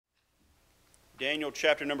Daniel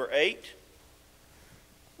chapter number 8.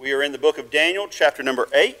 We are in the book of Daniel chapter number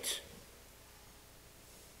 8.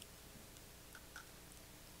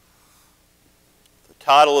 The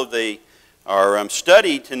title of our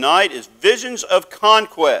study tonight is Visions of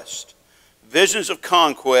Conquest. Visions of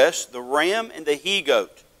Conquest, the ram and the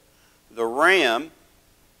he-goat. The ram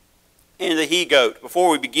and the he-goat. Before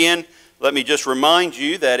we begin, let me just remind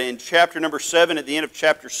you that in chapter number 7, at the end of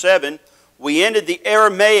chapter 7, we ended the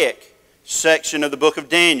Aramaic section of the book of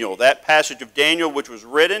Daniel. That passage of Daniel which was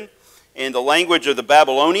written in the language of the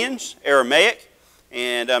Babylonians, Aramaic.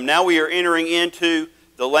 And now we are entering into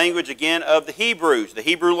the language again of the Hebrews, the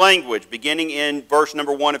Hebrew language, beginning in verse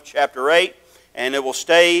number 1 of chapter 8. And it will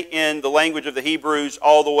stay in the language of the Hebrews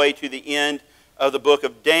all the way to the end of the book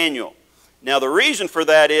of Daniel. Now the reason for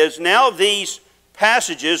that is now these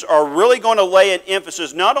passages are really going to lay an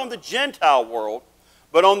emphasis not on the Gentile world,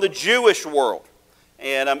 but on the Jewish world.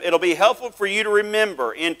 And it'll be helpful for you to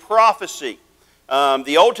remember in prophecy,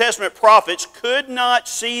 the Old Testament prophets could not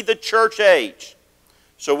see the church age.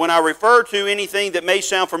 So when I refer to anything that may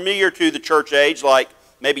sound familiar to the church age, like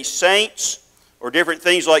maybe saints or different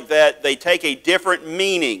things like that, they take a different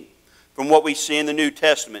meaning from what we see in the New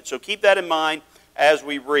Testament. So keep that in mind as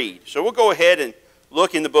we read. So we'll go ahead and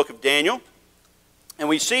look in the book of Daniel. And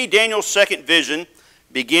we see Daniel's second vision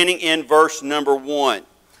beginning in verse number 1.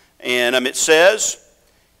 And it says,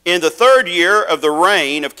 "In the 3rd year of the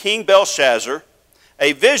reign of King Belshazzar,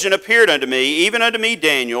 a vision appeared unto me, even unto me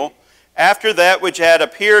Daniel, after that which had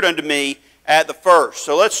appeared unto me at the first."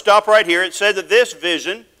 So let's stop right here. It said that this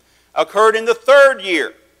vision occurred in the 3rd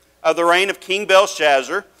year of the reign of King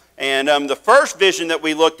Belshazzar. And the first vision that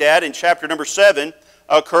we looked at in chapter number 7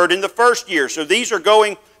 occurred in the 1st year. So these are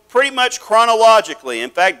going pretty much chronologically. In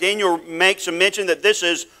fact, Daniel makes a mention that this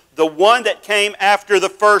is the one that came after the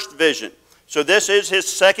first vision. So this is his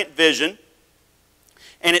second vision.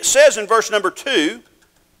 And it says in verse number 2,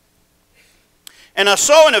 "And I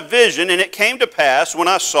saw in a vision, and it came to pass when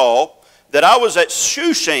I saw that I was at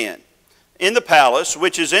Shushan in the palace,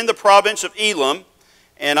 which is in the province of Elam,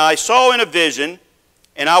 and I saw in a vision,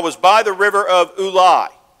 and I was by the river of Ulai."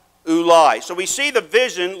 Ulai. So we see the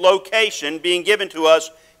vision location being given to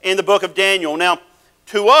us in the book of Daniel. Now,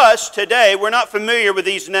 to us today, we're not familiar with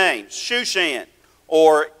these names, Shushan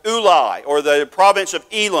or Ulai or the province of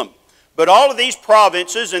Elam. But all of these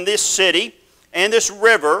provinces and this city and this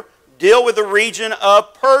river deal with the region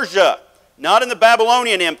of Persia, not in the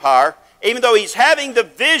Babylonian Empire. Even though he's having the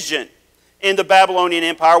vision in the Babylonian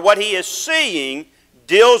Empire, what he is seeing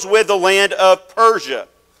deals with the land of Persia.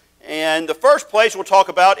 And the first place we'll talk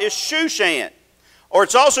about is Shushan, or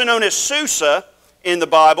it's also known as Susa in the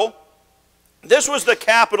Bible. This was the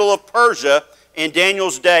capital of Persia in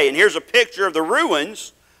Daniel's day. And here's a picture of the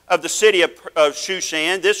ruins of the city of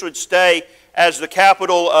Shushan. This would stay as the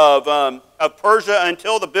capital of Persia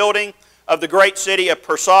until the building of the great city of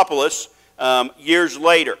Persepolis years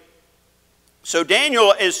later. So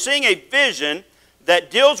Daniel is seeing a vision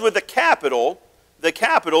that deals with the capital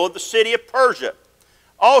of the city of Persia.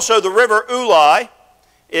 Also, the river Ulai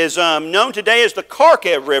is known today as the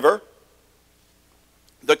Kharkiv River.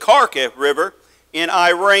 The Kharkiv River in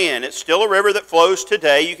Iran. It's still a river that flows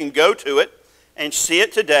today. You can go to it and see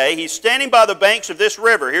it today. He's standing by the banks of this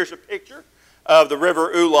river. Here's a picture of the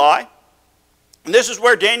river Ulai. And this is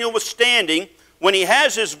where Daniel was standing when he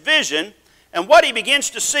has his vision. And what he begins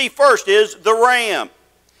to see first is the ram.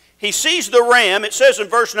 He sees the ram. It says in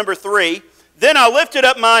verse number 3, "Then I lifted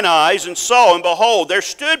up mine eyes and saw, and behold, there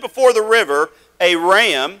stood before the river a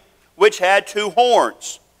ram which had 2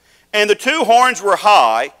 horns. And the 2 horns were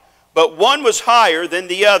high, but one was higher than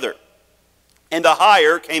the other, and the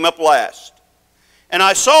higher came up last. And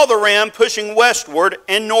I saw the ram pushing westward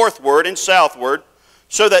and northward and southward,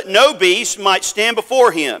 so that no beast might stand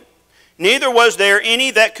before him. Neither was there any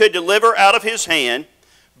that could deliver out of his hand,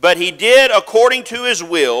 but he did according to his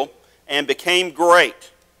will, and became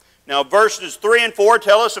great." Now verses 3 and 4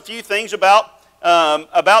 tell us a few things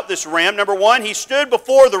about this ram. Number 1, he stood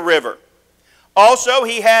before the river. Also,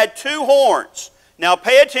 he had 2 horns. Now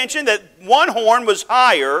pay attention that one horn was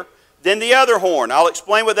higher than the other horn. I'll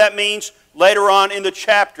explain what that means later on in the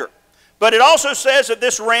chapter. But it also says that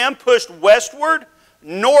this ram pushed westward,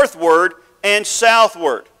 northward, and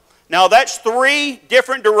southward. Now that's 3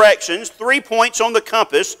 different directions, 3 points on the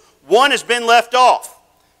compass. One has been left off.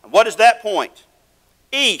 And what is that point?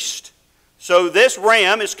 East. So this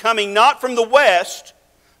ram is coming not from the west,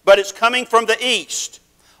 but it's coming from the east.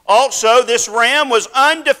 Also, this ram was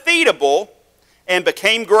undefeatable and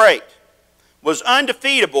became great. Was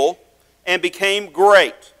undefeatable and became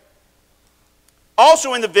great.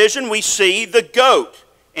 Also in the vision we see the goat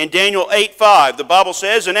in Daniel 8:5. The Bible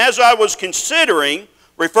says, "And as I was considering,"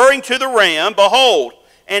 referring to the ram, "behold,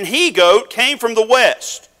 an he-goat came from the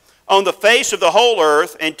west on the face of the whole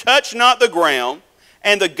earth, and touched not the ground,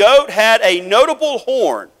 and the goat had a notable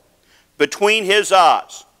horn between his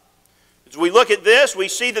eyes." As we look at this, we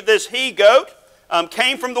see that this he-goat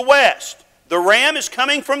came from the west. The ram is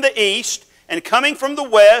coming from the east, and coming from the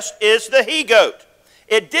west is the he-goat.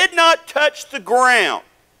 It did not touch the ground.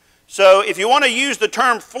 So if you want to use the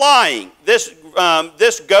term flying, this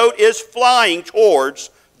goat is flying towards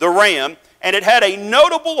the ram, and it had a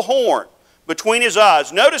notable horn between his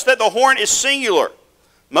eyes. Notice that the horn is singular.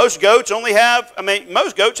 Most goats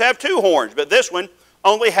have two horns, but this one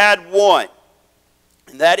only had one.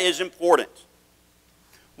 And that is important.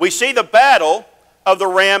 We see the battle of the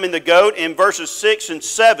ram and the goat in verses 6 and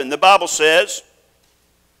 7. The Bible says,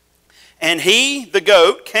 "And he," the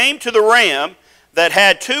goat, "came to the ram that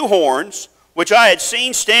had two horns, which I had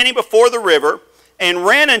seen standing before the river, and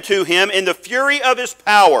ran unto him in the fury of his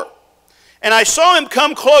power. And I saw him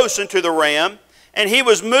come close unto the ram, and he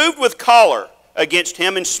was moved with choler against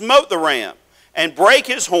him, and smote the ram, and brake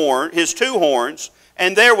his two horns,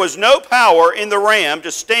 and there was no power in the ram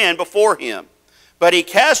to stand before him. But he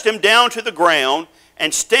cast him down to the ground,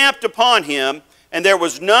 and stamped upon him, and there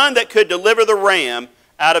was none that could deliver the ram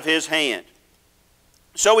out of his hand."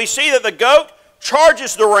 So we see that the goat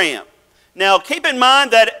charges the ram. Now keep in mind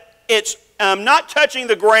that it's not touching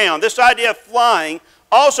the ground. This idea of flying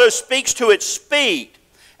also speaks to its speed.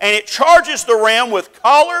 And it charges the ram with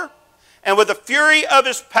choler and with the fury of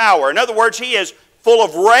his power. In other words, he is full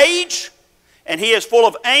of rage, and he is full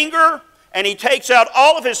of anger, and he takes out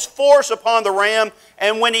all of his force upon the ram.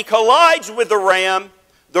 And when he collides with the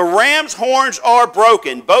ram's horns are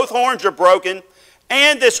broken. Both horns are broken.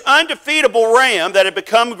 And this undefeatable ram that had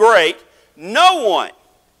become great, no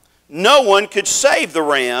one could save the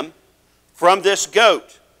ram from this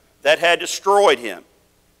goat that had destroyed him.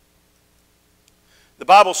 The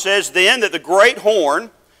Bible says then that the great horn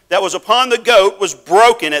that was upon the goat was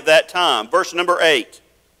broken at that time. Verse number 8.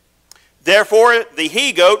 "Therefore the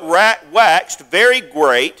he-goat waxed very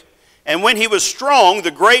great, and when he was strong, the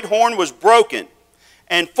great horn was broken.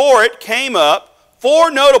 And for it came up four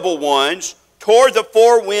notable ones toward the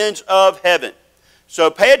four winds of heaven." So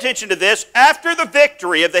pay attention to this. After the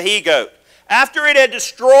victory of the he-goat, after it had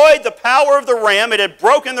destroyed the power of the ram, it had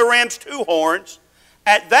broken the ram's two horns,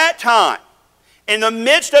 at that time, in the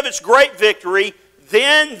midst of its great victory,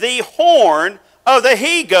 then the horn of the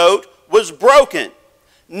he-goat was broken.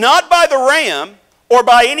 Not by the ram or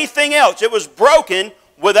by anything else. It was broken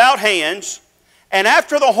without hands. And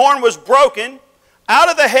after the horn was broken, out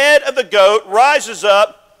of the head of the goat rises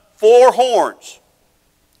up four horns.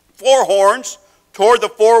 Four horns toward the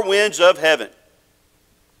four winds of heaven.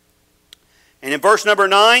 And in verse number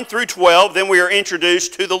 9 through 12, then we are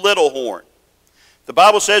introduced to the little horn. The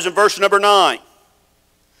Bible says in verse number 9,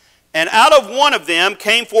 "And out of one of them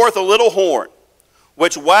came forth a little horn,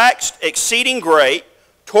 which waxed exceeding great,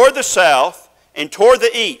 toward the south, and toward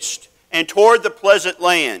the east, and toward the pleasant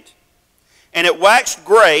land. And it waxed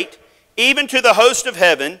great, even to the host of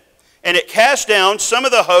heaven, and it cast down some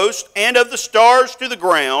of the host and of the stars to the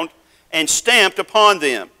ground, and stamped upon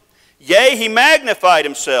them. Yea, he magnified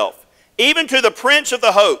himself, even to the prince of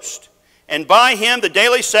the host. And by him the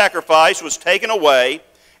daily sacrifice was taken away,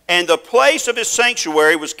 and the place of his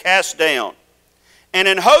sanctuary was cast down. And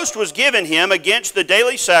an host was given him against the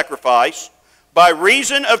daily sacrifice, by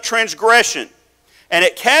reason of transgression. And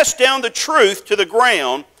it cast down the truth to the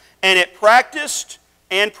ground, and it practiced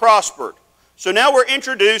and prospered." So now we're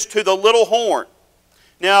introduced to the little horn.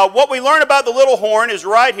 Now what we learn about the little horn is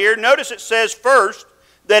right here. Notice it says first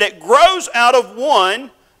that it grows out of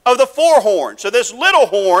one of the four horns. So this little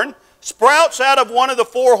horn sprouts out of one of the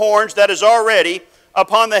four horns that is already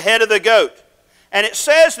upon the head of the goat. And it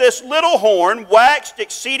says this little horn waxed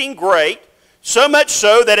exceeding great, so much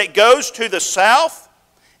so that it goes to the south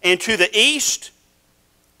and to the east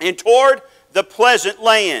and toward the pleasant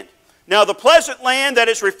land. Now the pleasant land that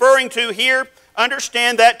it's referring to here,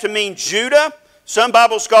 understand that to mean Judah. Some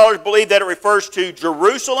Bible scholars believe that it refers to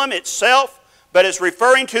Jerusalem itself, but it's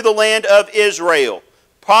referring to the land of Israel,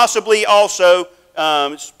 possibly also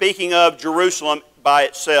speaking of Jerusalem by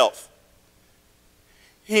itself.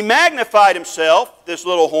 He magnified himself, this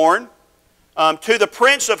little horn, to the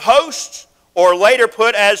prince of hosts, or later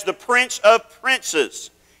put as the prince of princes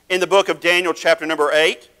in the book of Daniel chapter number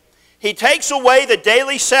 8. He takes away the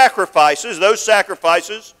daily sacrifices, those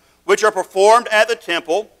sacrifices which are performed at the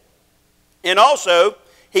temple, and also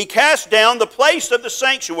he cast down the place of the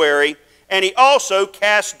sanctuary, and he also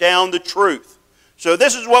cast down the truth. So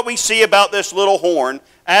this is what we see about this little horn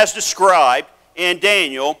as described in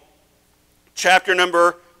Daniel chapter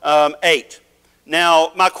number 8.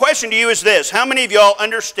 Now, my question to you is this. How many of y'all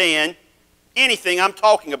understand anything I'm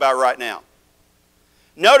talking about right now?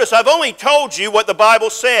 Notice I've only told you what the Bible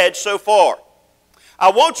said so far.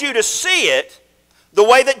 I want you to see it the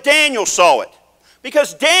way that Daniel saw it.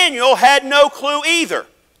 Because Daniel had no clue either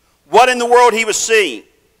what in the world he was seeing.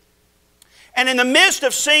 And in the midst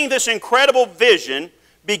of seeing this incredible vision,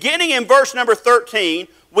 beginning in verse number 13,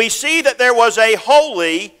 we see that there was a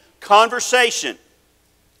holy conversation.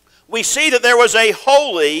 We see that there was a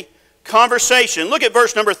holy conversation. Look at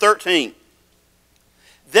verse number 13.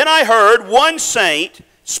 Then I heard one saint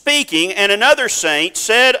speaking, and another saint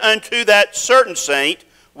said unto that certain saint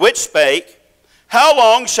which spake, How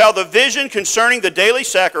long shall the vision concerning the daily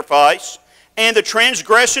sacrifice and the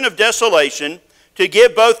transgression of desolation to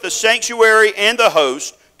give both the sanctuary and the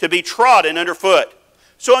host to be trodden under foot?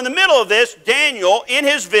 So in the middle of this, Daniel, in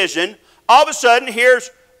his vision, all of a sudden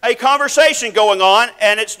hears a conversation going on,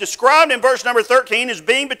 and it's described in verse number 13 as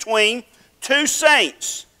being between two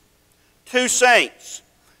saints. Two saints.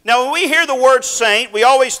 Now, when we hear the word saint, we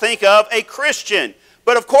always think of a Christian.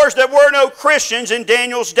 But, of course, there were no Christians in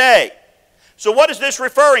Daniel's day. So what is this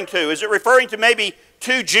referring to? Is it referring to maybe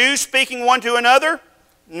two Jews speaking one to another?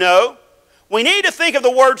 No. We need to think of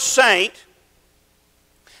the word saint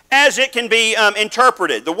as it can be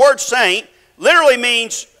interpreted. The word saint literally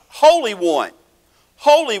means holy one.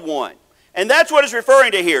 Holy one. And that's what it's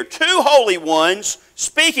referring to here. Two holy ones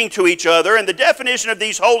speaking to each other. And the definition of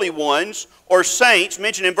these holy ones, or saints,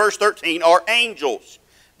 mentioned in verse 13, are angels.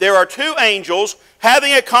 There are two angels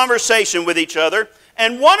having a conversation with each other.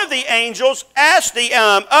 And one of the angels asked the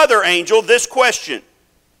other angel this question.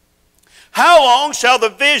 How long shall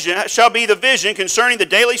be the vision concerning the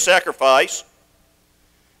daily sacrifice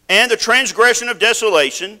and the transgression of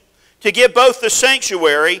desolation to give both the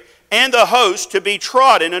sanctuary and the host to be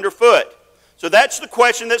trodden underfoot? So that's the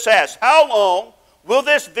question that's asked. How long will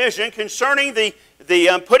this vision concerning the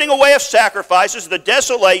putting away of sacrifices, the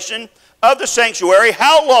desolation of the sanctuary,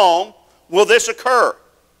 how long will this occur?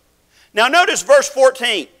 Now notice verse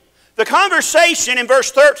 14. The conversation in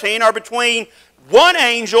verse 13 are between one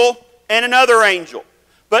angel and another angel.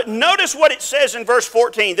 But notice what it says in verse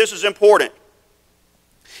 14. This is important.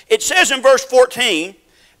 It says in verse 14,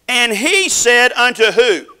 and he said unto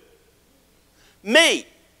who? Me.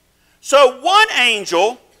 So one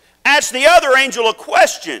angel asks the other angel a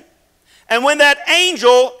question. And when that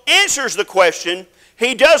angel answers the question,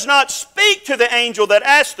 he does not speak to the angel that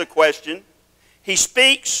asked the question. He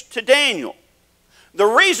speaks to Daniel. The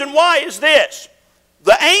reason why is this.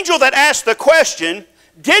 The angel that asked the question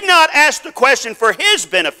did not ask the question for his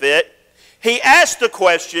benefit. He asked the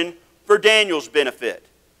question for Daniel's benefit,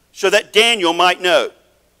 so that Daniel might know.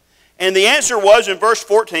 And the answer was in verse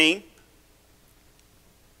 14,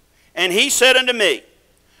 and he said unto me,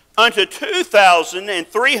 unto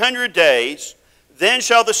 2,300 days, then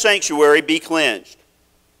shall the sanctuary be cleansed.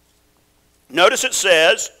 Notice it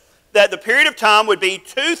says that the period of time would be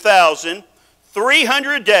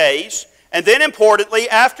 2,300 days, and then importantly,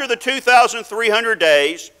 after the 2,300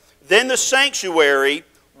 days, then the sanctuary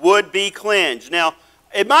would be cleansed. Now,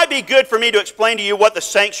 it might be good for me to explain to you what the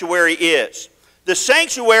sanctuary is. The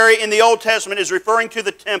sanctuary in the Old Testament is referring to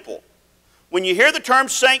the temple. When you hear the term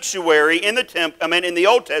sanctuary in the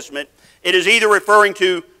Old Testament, it is either referring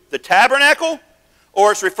to the tabernacle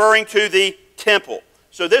or it's referring to the temple.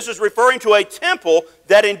 So this is referring to a temple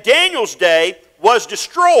that in Daniel's day was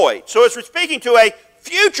destroyed. So it's speaking to a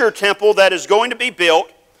future temple that is going to be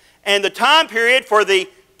built, and the time period for the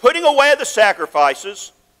putting away of the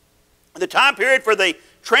sacrifices, the time period for the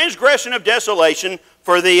transgression of desolation,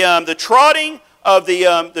 for the trotting of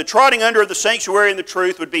the trotting under of the sanctuary and the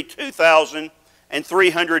truth would be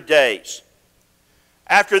 2,300 days.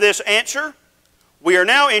 After this answer, we are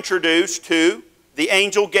now introduced to the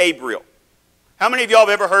angel Gabriel. How many of y'all have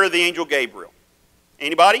ever heard of the angel Gabriel?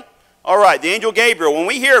 Anybody? All right, the angel Gabriel. When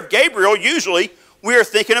we hear of Gabriel, usually we are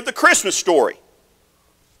thinking of the Christmas story.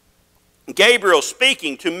 Gabriel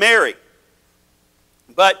speaking to Mary.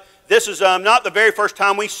 But this is not the very first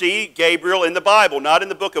time we see Gabriel in the Bible, not in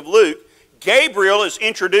the book of Luke. Gabriel is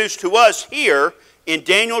introduced to us here in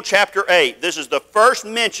Daniel chapter 8. This is the first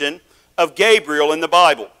mention of Gabriel in the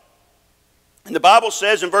Bible. And the Bible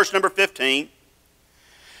says in verse number 15,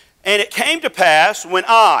 and it came to pass when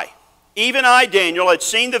I, even I, Daniel, had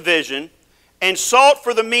seen the vision and sought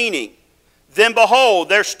for the meaning, then behold,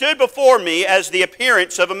 there stood before me as the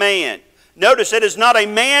appearance of a man. Notice it is not a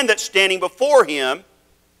man that's standing before him,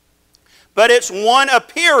 but it's one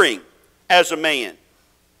appearing as a man.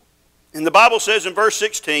 And the Bible says in verse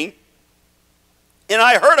 16, And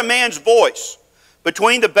I heard a man's voice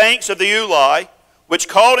between the banks of the Ulai, which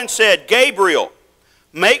called and said, Gabriel,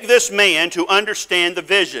 make this man to understand the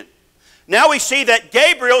vision. Now we see that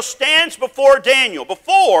Gabriel stands before Daniel.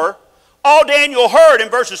 Before, all Daniel heard in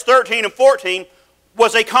verses 13 and 14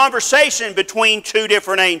 was a conversation between two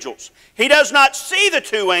different angels. He does not see the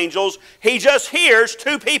two angels, he just hears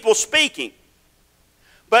two people speaking.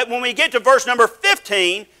 But when we get to verse number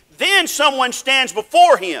 15, then someone stands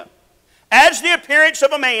before him. As the appearance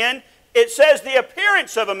of a man, it says the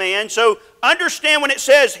appearance of a man, so understand when it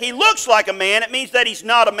says he looks like a man, it means that he's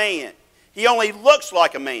not a man. He only looks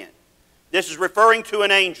like a man. This is referring to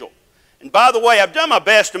an angel. And by the way, I've done my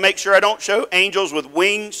best to make sure I don't show angels with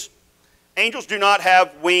wings. Angels do not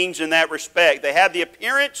have wings in that respect. They have the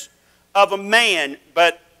appearance of a man,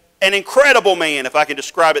 but an incredible man, if I can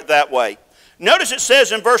describe it that way. Notice it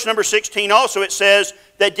says in verse number 16 also, it says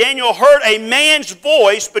that Daniel heard a man's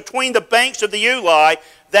voice between the banks of the Ulai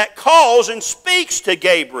that calls and speaks to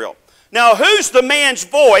Gabriel. Now, who's the man's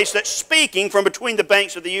voice that's speaking from between the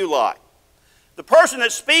banks of the Ulai? The person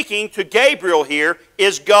that's speaking to Gabriel here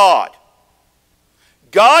is God.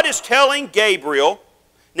 God is telling Gabriel,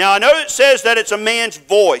 now I know it says that it's a man's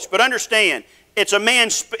voice, but understand, it's a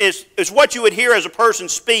man's, it's what you would hear as a person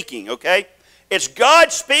speaking, okay? It's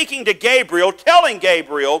God speaking to Gabriel, telling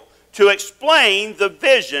Gabriel to explain the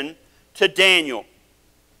vision to Daniel.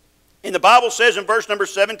 And the Bible says in verse number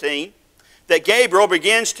 17 that Gabriel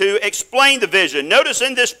begins to explain the vision. Notice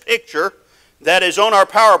in this picture that is on our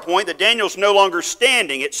PowerPoint that Daniel's no longer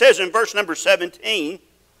standing. It says in verse number 17,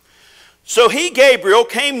 so he, Gabriel,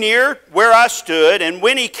 came near where I stood, and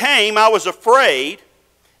when he came I was afraid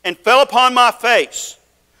and fell upon my face.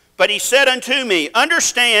 But he said unto me,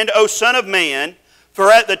 understand, O Son of Man,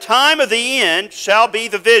 for at the time of the end shall be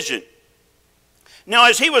the vision. Now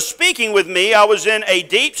as he was speaking with me, I was in a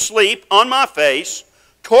deep sleep on my face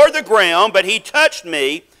toward the ground, but he touched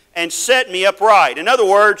me and set me upright. In other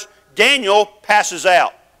words, Daniel passes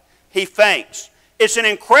out. He faints. It's an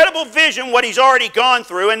incredible vision what he's already gone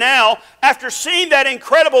through, and now after seeing that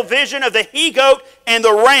incredible vision of the he-goat and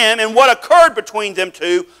the ram and what occurred between them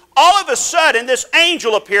two, all of a sudden this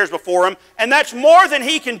angel appears before him, and that's more than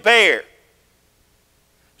he can bear.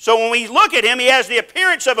 So when we look at him, he has the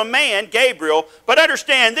appearance of a man, Gabriel, but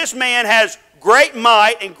understand this man has great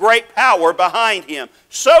might and great power behind him.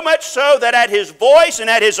 So much so that at his voice and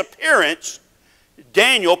at his appearance,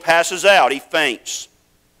 Daniel passes out. He faints.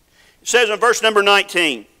 It says in verse number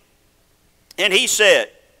 19, and he said,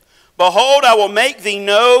 behold, I will make thee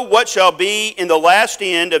know what shall be in the last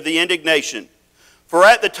end of the indignation. For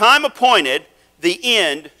at the time appointed, the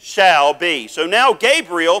end shall be. So now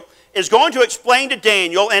Gabriel is going to explain to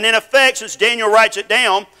Daniel, and in effect, since Daniel writes it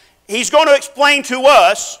down, he's going to explain to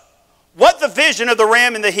us what the vision of the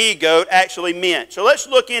ram and the he-goat actually meant. So let's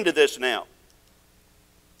look into this now.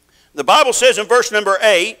 The Bible says in verse number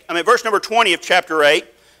 20 of chapter 8,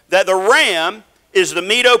 that the ram is the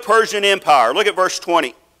Medo-Persian Empire. Look at verse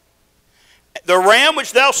 20. The ram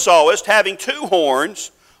which thou sawest, having two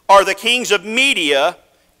horns, are the kings of Media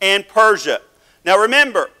and Persia. Now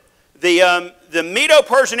remember, the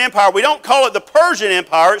Medo-Persian Empire, we don't call it the Persian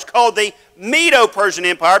Empire, it's called the Medo-Persian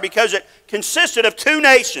Empire because it consisted of two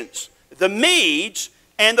nations, the Medes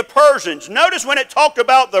and the Persians. Notice when it talked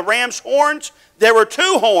about the ram's horns, there were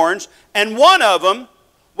two horns, and one of them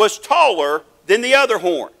was taller than the other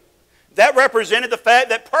horn. That represented the fact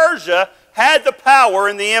that Persia had the power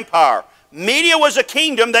in the empire. Media was a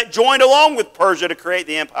kingdom that joined along with Persia to create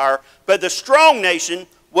the empire, but the strong nation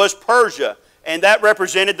was Persia, and that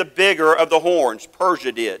represented the bigger of the horns.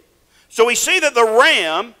 Persia did. So we see that the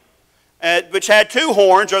ram, which had two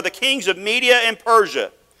horns, are the kings of Media and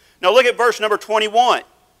Persia. Now look at verse number 21.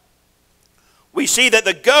 We see that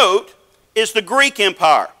the goat is the Greek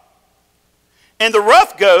Empire. And the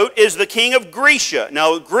rough goat is the king of Grecia.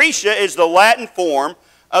 Now, Grecia is the Latin form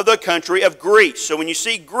of the country of Greece. So when you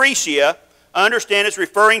see Grecia, understand it's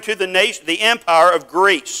referring to the empire of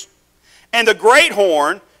Greece. And the great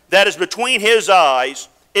horn that is between his eyes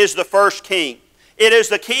is the first king. It is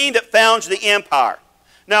the king that founds the empire.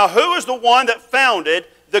 Now, who is the one that founded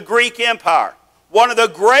the Greek Empire? One of the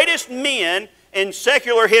greatest men in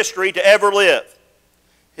secular history to ever live.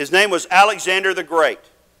 His name was Alexander the Great.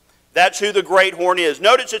 That's who the great horn is.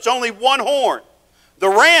 Notice it's only one horn. The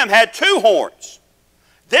ram had two horns.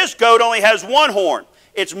 This goat only has one horn.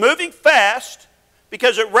 It's moving fast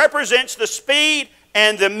because it represents the speed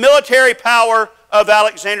and the military power of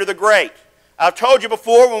Alexander the Great. I've told you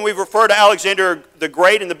before when we've referred to Alexander the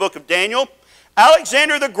Great in the book of Daniel,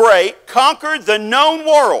 Alexander the Great conquered the known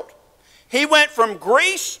world. He went from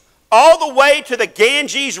Greece all the way to the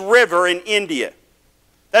Ganges River in India.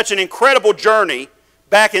 That's an incredible journey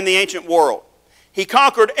back in the ancient world. He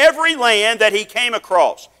conquered every land that he came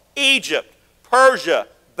across. Egypt, Persia,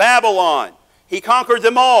 Babylon. He conquered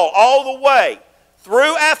them all the way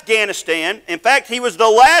through Afghanistan. In fact, he was the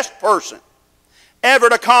last person ever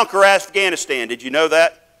to conquer Afghanistan. Did you know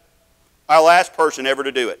that? Our last person ever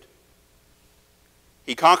to do it.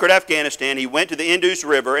 He conquered Afghanistan. He went to the Indus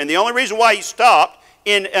River. And the only reason why he stopped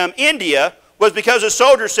in India was because the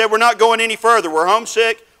soldiers said, we're not going any further. We're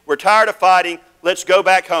homesick. We're tired of fighting. Let's go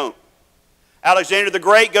back home. Alexander the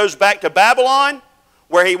Great goes back to Babylon,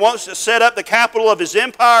 where he wants to set up the capital of his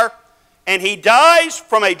empire. And he dies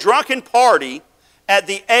from a drunken party at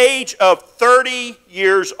the age of 30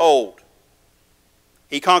 years old.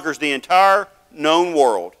 He conquers the entire known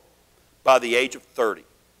world by the age of 30.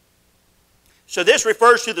 So this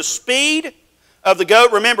refers to the speed of the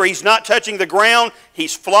goat. Remember, he's not touching the ground.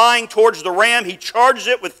 He's flying towards the ram. He charges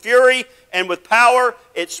it with fury and with power.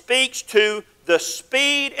 It speaks to the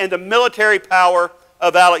speed and the military power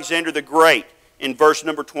of Alexander the Great in verse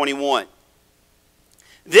number 21.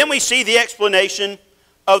 Then we see the explanation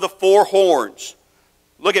of the four horns.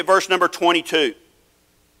 Look at verse number 22.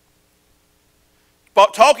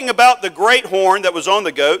 But talking about the great horn that was on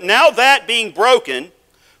the goat, now that being broken,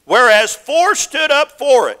 whereas four stood up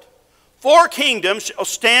for it, 4 kingdoms shall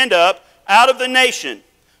stand up out of the nation,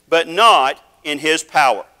 but not in his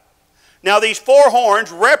power. Now these 4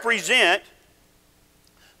 horns represent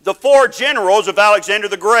the 4 generals of Alexander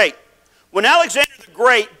the Great. When Alexander the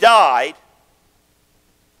Great died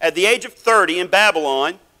at the age of 30 in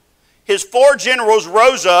Babylon, his 4 generals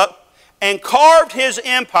rose up and carved his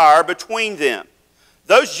empire between them.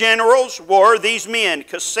 Those generals were these men: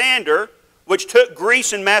 Cassander, which took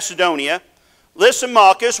Greece and Macedonia;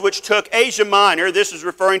 Lysimachus, which took Asia Minor. This is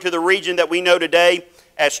referring to the region that we know today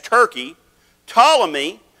as Turkey.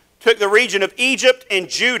 Ptolemy took the region of Egypt and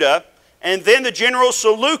Judah. And then the general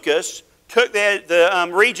Seleucus took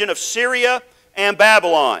the region of Syria and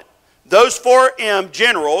Babylon. Those 4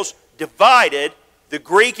 generals divided the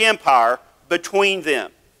Greek Empire between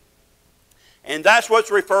them. And that's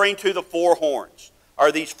what's referring to the 4 horns,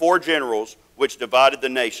 are these 4 generals which divided the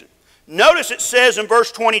nation. Notice it says in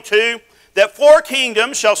verse 22 that 4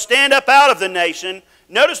 kingdoms shall stand up out of the nation.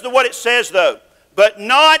 Notice what it says though, but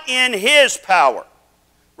not in his power,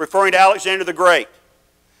 referring to Alexander the Great.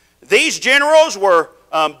 These generals were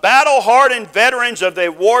battle-hardened veterans of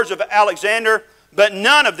the wars of Alexander, but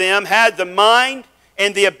none of them had the mind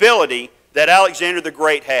and the ability that Alexander the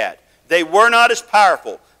Great had. They were not as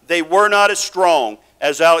powerful. They were not as strong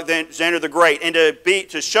as Alexander the Great. And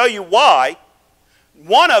to show you why,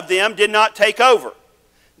 one of them did not take over.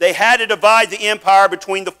 They had to divide the empire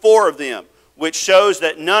between the 4 of them, which shows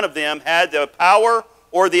that none of them had the power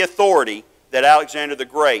or the authority that Alexander the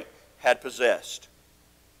Great had possessed.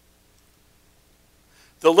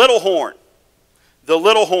 The little horn,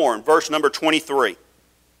 verse number 23.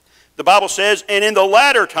 The Bible says, and in the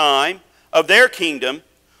latter time of their kingdom,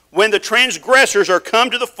 when the transgressors are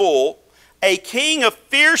come to the full, a king of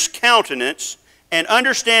fierce countenance and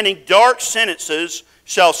understanding dark sentences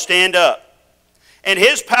shall stand up. And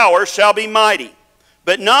his power shall be mighty,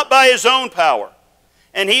 but not by his own power.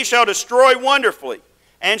 And he shall destroy wonderfully,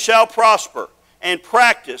 and shall prosper, and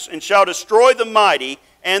practice, and shall destroy the mighty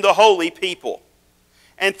and the holy people.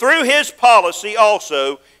 And through his policy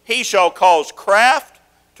also he shall cause craft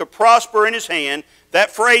to prosper in his hand.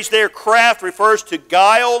 That phrase there, craft, refers to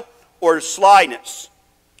guile or slyness.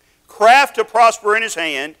 Craft to prosper in his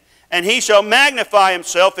hand, and he shall magnify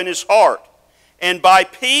himself in his heart. And by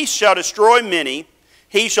peace shall destroy many.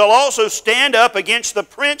 He shall also stand up against the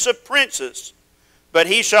prince of princes, but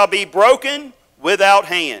he shall be broken without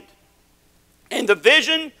hand. And the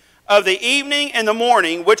vision of the evening and the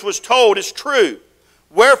morning which was told is true.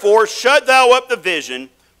 Wherefore shut thou up the vision,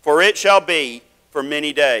 for it shall be for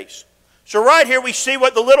many days. So right here we see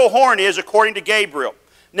what the little horn is according to Gabriel.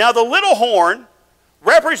 Now the little horn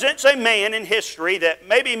represents a man in history that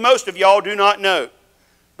maybe most of y'all do not know,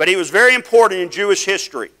 but he was very important in Jewish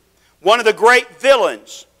history. One of the great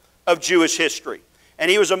villains of Jewish history. And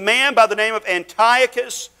he was a man by the name of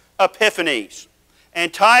Antiochus Epiphanes.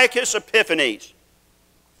 Antiochus Epiphanes.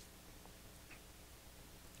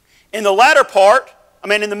 In the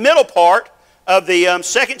middle part of the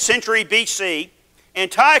 2nd century BC,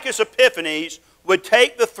 Antiochus Epiphanes would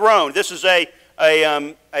take the throne. This is a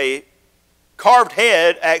carved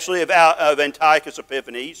head, actually, of Antiochus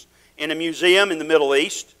Epiphanes in a museum in the Middle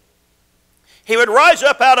East. He would rise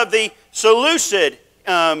up out of the Seleucid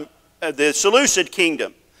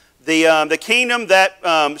kingdom, the kingdom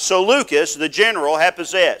that Seleucus, the general, had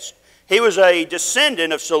possessed. He was a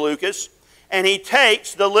descendant of Seleucus, and he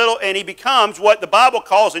takes the little, and he becomes what the Bible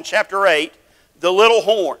calls in chapter 8, the little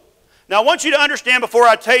horn. Now I want you to understand, before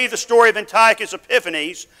I tell you the story of Antiochus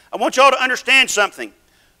Epiphanes, I want you all to understand something.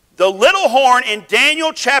 The little horn in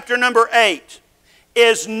Daniel chapter number 8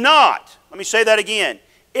 is not, let me say that again,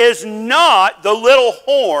 is not the little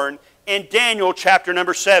horn in Daniel chapter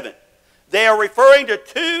number 7. They are referring to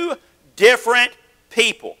two different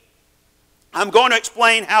people. I'm going to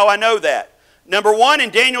explain how I know that. Number one,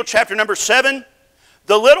 in Daniel chapter number 7,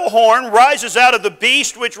 the little horn rises out of the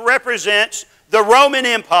beast which represents the Roman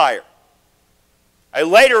Empire, a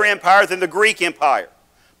later empire than the Greek Empire.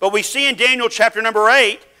 But we see in Daniel chapter number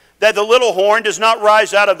 8 that the little horn does not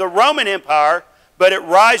rise out of the Roman Empire, but it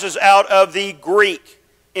rises out of the Greek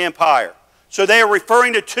Empire. So they are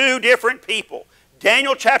referring to two different people.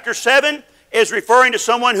 Daniel chapter 7 is referring to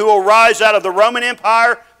someone who will rise out of the Roman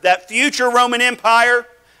Empire, that future Roman Empire.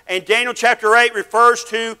 And Daniel chapter 8 refers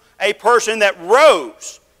to a person that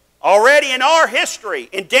rose already in our history,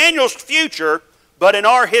 in Daniel's future, but in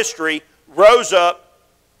our history, rose up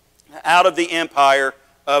out of the empire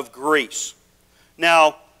of Greece.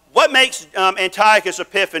 Now, what makes Antiochus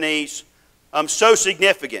Epiphanes so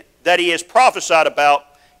significant that he is prophesied about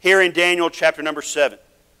here in Daniel chapter number 7?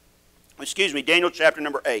 Excuse me, Daniel chapter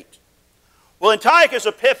number 8. Well, Antiochus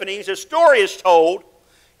Epiphanes, his story is told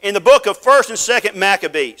in the book of 1st and 2nd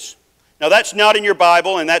Maccabees. Now, that's not in your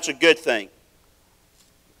Bible, and that's a good thing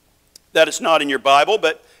that it's not in your Bible,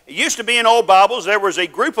 but it used to be in old Bibles. There was a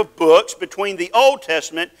group of books between the Old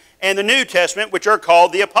Testament and the New Testament, which are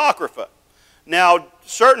called the Apocrypha. Now,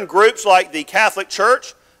 certain groups like the Catholic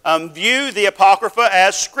Church view the Apocrypha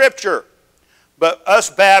as Scripture. But us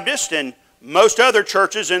Baptists and most other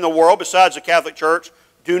churches in the world besides the Catholic Church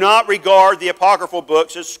do not regard the apocryphal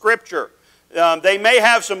books as Scripture. They may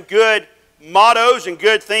have some good mottos and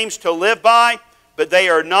good themes to live by, but they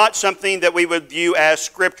are not something that we would view as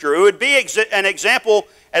Scripture. It would be an example,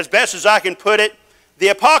 as best as I can put it. The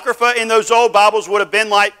Apocrypha in those old Bibles would have been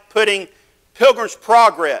like putting Pilgrim's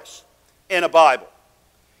Progress in a Bible.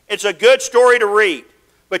 It's a good story to read,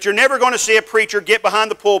 but you're never going to see a preacher get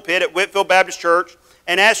behind the pulpit at Whitfield Baptist Church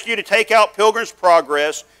and ask you to take out Pilgrim's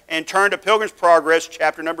Progress and turn to Pilgrim's Progress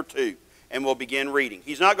chapter number 2, and we'll begin reading.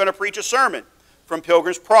 He's not going to preach a sermon from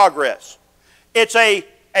Pilgrim's Progress. It's a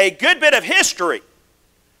good bit of history,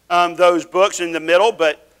 those books in the middle,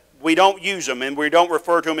 but we don't use them and we don't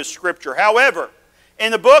refer to them as Scripture. However,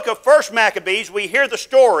 in the book of 1st Maccabees, we hear the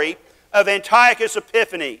story of Antiochus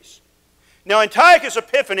Epiphanes. Now, Antiochus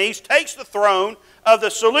Epiphanes takes the throne of the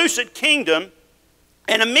Seleucid kingdom,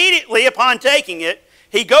 and immediately upon taking it,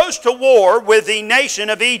 he goes to war with the nation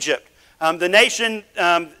of Egypt, the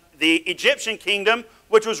Egyptian kingdom,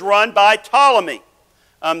 which was run by Ptolemy,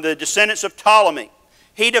 the descendants of Ptolemy.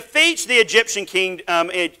 He defeats the Egyptian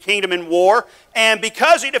kingdom in war, and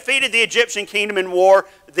because he defeated the Egyptian kingdom in war,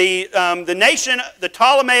 the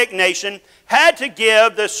Ptolemaic nation, had to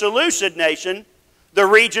give the Seleucid nation the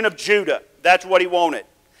region of Judah. That's what he wanted.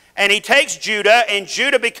 And he takes Judah, and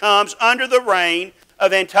Judah becomes under the reign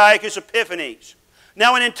of Antiochus Epiphanes.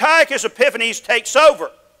 Now, when Antiochus Epiphanes takes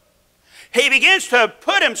over, he begins to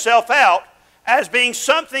put himself out as being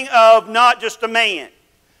something of not just a man,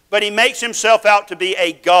 but he makes himself out to be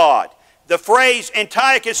a god. The phrase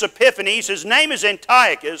Antiochus Epiphanes, his name is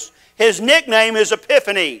Antiochus, his nickname is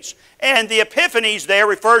Epiphanes. And the Epiphanes there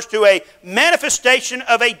refers to a manifestation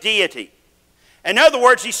of a deity. In other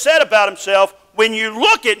words, he said about himself, when you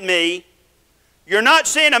look at me, you're not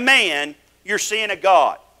seeing a man, you're seeing a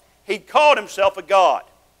god. He called himself a god.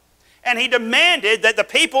 And he demanded that the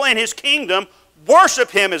people in his kingdom worship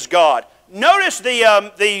him as God. Notice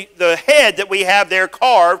the head that we have there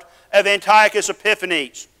carved of Antiochus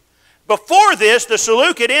Epiphanes. Before this, the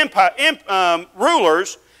Seleucid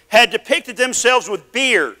rulers had depicted themselves with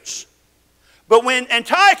beards. But when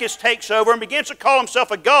Antiochus takes over and begins to call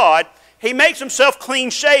himself a god, he makes himself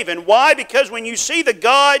clean-shaven. Why? Because when you see the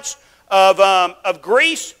gods of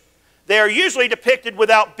Greece, they are usually depicted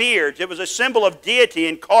without beards. It was a symbol of deity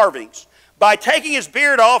in carvings. By taking his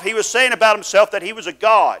beard off, he was saying about himself that he was a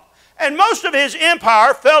god. And most of his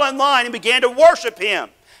empire fell in line and began to worship him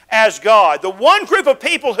as God. The one group of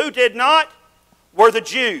people who did not were the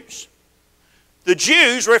Jews. The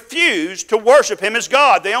Jews refused to worship him as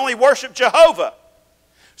God. They only worshiped Jehovah.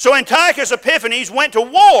 So Antiochus Epiphanes went to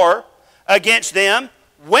war against them,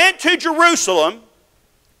 went to Jerusalem,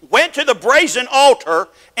 went to the brazen altar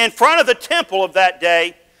in front of the temple of that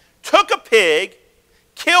day, took a pig,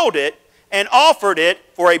 killed it, and offered it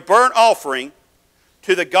for a burnt offering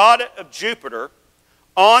to the god of Jupiter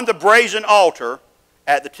on the brazen altar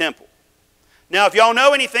at the temple. Now, if y'all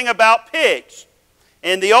know anything about pigs,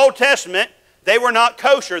 in the Old Testament, They were not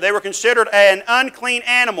kosher. They were considered an unclean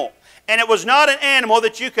animal. And it was not an animal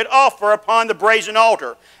that you could offer upon the brazen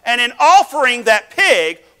altar. And in offering that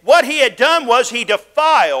pig, what he had done was he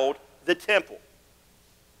defiled the temple.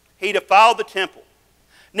 He defiled the temple.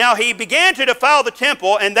 Now he began to defile the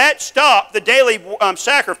temple, and that stopped the daily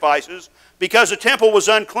sacrifices because the temple was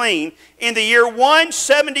unclean in the year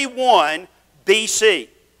 171 BC.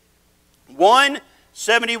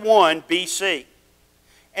 171 BC.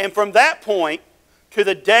 And from that point to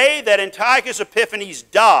the day that Antiochus Epiphanes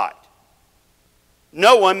died,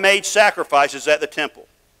 no one made sacrifices at the temple.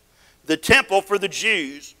 The temple for the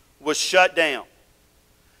Jews was shut down.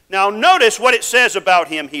 Now notice what it says about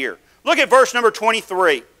him here. Look at verse number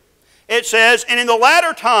 23. It says, "And in the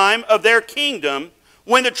latter time of their kingdom,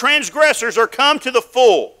 when the transgressors are come to the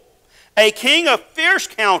full, a king of fierce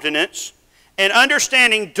countenance and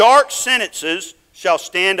understanding dark sentences shall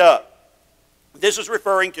stand up." This is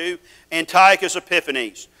referring to Antiochus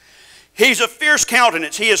Epiphanes. He's a fierce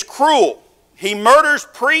countenance. He is cruel. He murders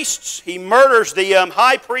priests. He murders the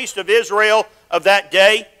high priest of Israel of that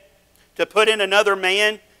day to put in another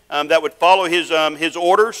man that would follow his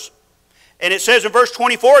orders. And it says in verse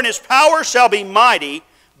 24, "And his power shall be mighty,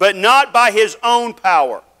 but not by his own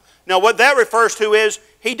power." Now what that refers to is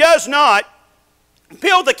he does not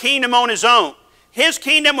build the kingdom on his own. His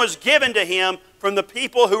kingdom was given to him from the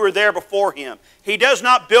people who were there before him. He does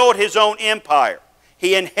not build his own empire.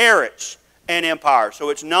 He inherits an empire. So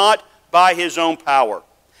it's not by his own power.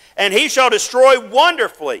 "And he shall destroy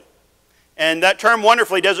wonderfully." And that term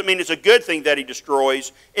wonderfully doesn't mean it's a good thing that he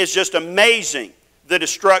destroys. It's just amazing, the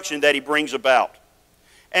destruction that he brings about.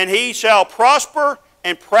 "And he shall prosper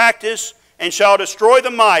and practice and shall destroy the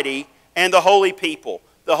mighty and the holy people."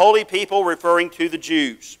 The holy people referring to the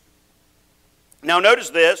Jews. Now notice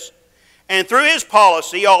this. "And through his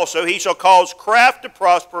policy also he shall cause craft to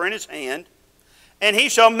prosper in his hand, and he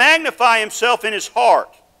shall magnify himself in his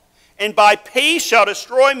heart, and by peace shall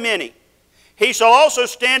destroy many. He shall also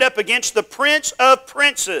stand up against the prince of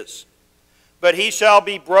princes, but he shall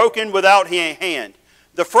be broken without hand."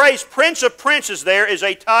 The phrase prince of princes there is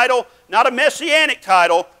a title, not a messianic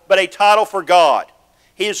title, but a title for God.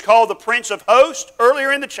 He is called the Prince of Hosts.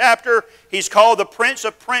 Earlier in the chapter, he's called the Prince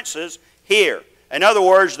of Princes here. In other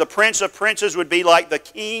words, the Prince of Princes would be like the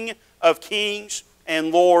King of Kings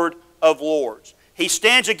and Lord of Lords. He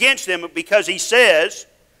stands against them because he says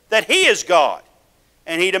that he is God.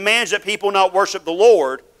 And he demands that people not worship the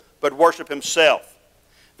Lord, but worship himself.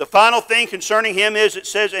 The final thing concerning him is, it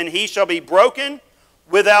says, "And he shall be broken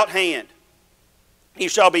without hand." He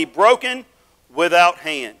shall be broken without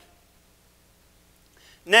hand.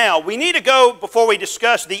 Now, we need to go, before we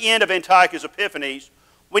discuss the end of Antiochus Epiphanes,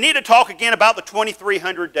 we need to talk again about the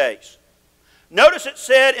 2300 days. Notice it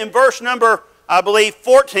said in verse number, I believe,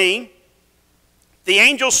 14, "The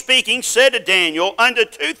angel speaking said to Daniel, Unto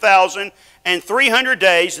 2,300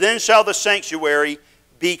 days, then shall the sanctuary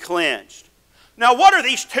be cleansed." Now, what are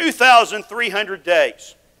these 2,300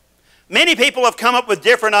 days? Many people have come up with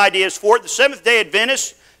different ideas for it. The Seventh-day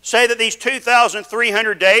Adventists say that these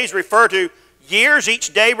 2,300 days refer to years.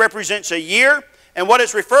 Each day represents a year. And what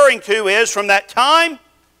it's referring to is from that time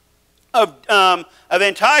of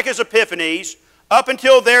Antiochus Epiphanes up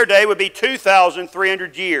until their day would be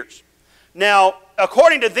 2,300 years. Now,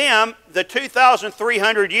 according to them, the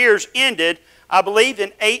 2,300 years ended, I believe,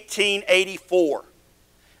 in 1884.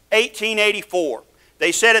 1884.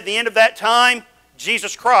 They said at the end of that time,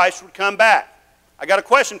 Jesus Christ would come back. I got a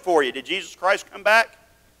question for you. Did Jesus Christ come back?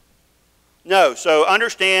 No. So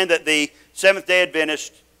understand that the Seventh-day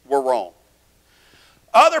Adventists were wrong.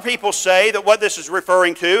 Other people say that what this is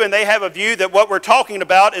referring to, and they have a view that what we're talking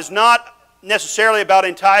about is not necessarily about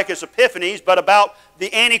Antiochus Epiphanes, but about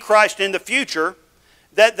the Antichrist in the future,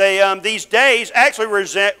 that these days actually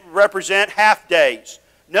represent half days.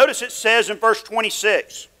 Notice it says in verse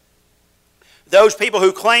 26, those people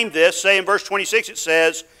who claim this say in verse 26 it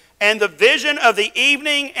says, "And the vision of the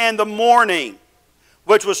evening and the morning,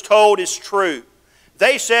 which was told, is true."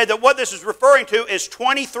 They said that what this is referring to is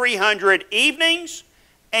 2,300 evenings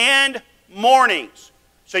and mornings.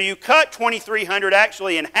 So you cut 2,300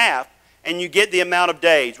 actually in half, and you get the amount of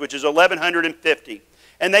days, which is 1,150.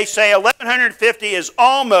 And they say 1,150 is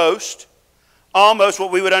almost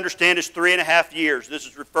what we would understand as 3.5 years. This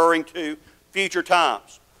is referring to future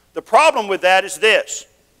times. The problem with that is this.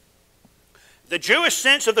 The Jewish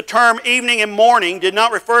sense of the term evening and morning did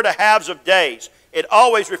not refer to halves of days. It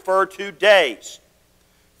always referred to days.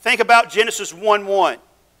 Think about Genesis 1:1.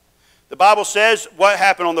 The Bible says what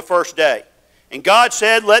happened on the first day. "And God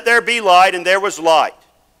said, Let there be light, and there was light."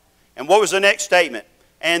 And what was the next statement?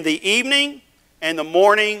 "And the evening and the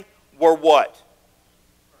morning were what?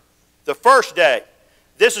 The first day.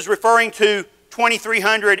 This is referring to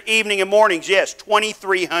 2,300 evening and mornings. Yes,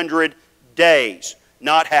 2,300 days,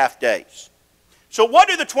 not half days. So what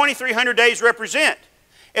do the 2,300 days represent?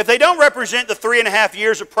 If they don't represent the 3.5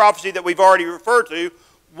 years of prophecy that we've already referred to,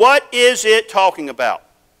 what is it talking about?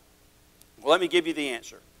 Well, let me give you the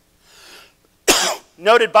answer.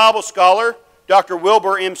 Noted Bible scholar Dr.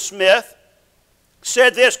 Wilbur M. Smith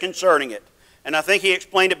said this concerning it, and I think he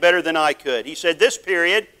explained it better than I could. He said, this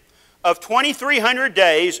period of 2,300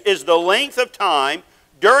 days is the length of time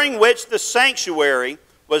during which the sanctuary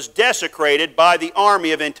was desecrated by the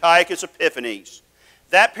army of Antiochus Epiphanes.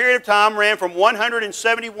 That period of time ran from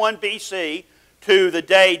 171 BC to the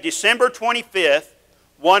day December 25th,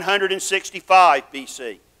 165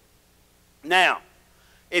 BC. Now,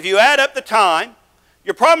 if you add up the time,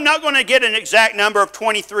 you're probably not going to get an exact number of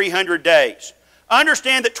 2,300 days.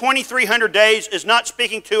 Understand that 2,300 days is not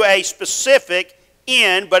speaking to a specific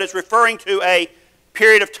end, but it's referring to a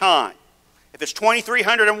period of time. If it's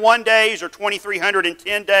 2,301 days or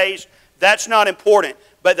 2,310 days, that's not important.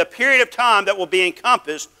 But the period of time that will be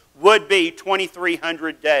encompassed would be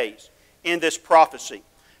 2,300 days in this prophecy.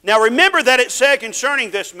 Now remember that it said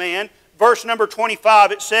concerning this man, verse number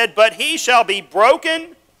 25, it said, but he shall be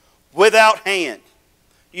broken without hand.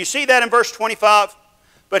 You see that in verse 25?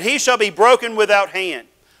 But he shall be broken without hand.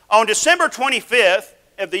 On December 25th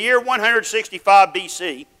of the year 165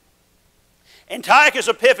 BC, Antiochus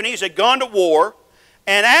Epiphanes had gone to war,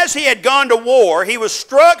 and as he had gone to war, he was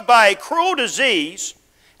struck by a cruel disease,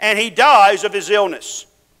 and he dies of his illness.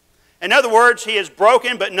 In other words, he is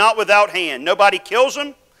broken but not without hand. Nobody kills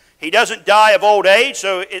him. He doesn't die of old age,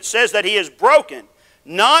 so it says that he is broken,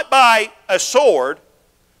 not by a sword,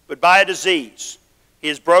 but by a disease. He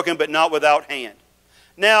is broken but not without hand.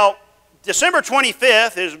 Now, December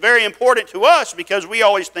 25th is very important to us because we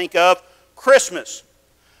always think of Christmas.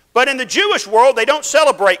 But in the Jewish world, they don't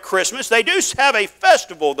celebrate Christmas. They do have a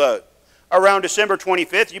festival, though, around December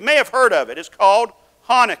 25th. You may have heard of it. It's called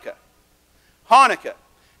Hanukkah. Hanukkah.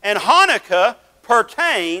 And Hanukkah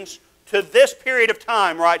pertains to this period of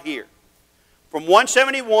time right here. From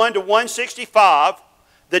 171 to 165,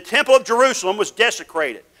 the Temple of Jerusalem was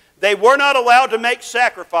desecrated. They were not allowed to make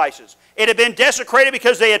sacrifices. It had been desecrated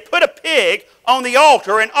because they had put a pig on the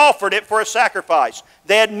altar and offered it for a sacrifice.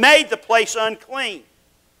 They had made the place unclean.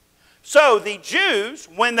 So the Jews,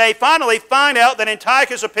 when they finally find out that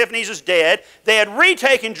Antiochus Epiphanes is dead, they had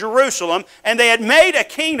retaken Jerusalem and they had made a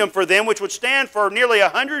kingdom for them which would stand for nearly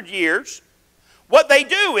 100 years. What they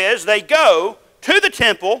do is they go to the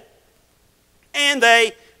temple and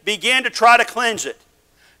they begin to try to cleanse it.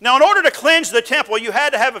 Now, in order to cleanse the temple, you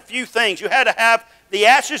had to have a few things. You had to have the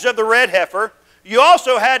ashes of the red heifer. You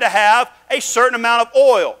also had to have a certain amount of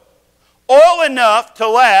oil. Oil enough to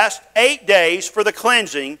last 8 days for the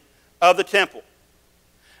cleansing of the temple.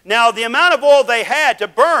 Now, the amount of oil they had to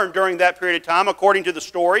burn during that period of time, according to the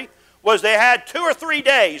story, was they had 2 or 3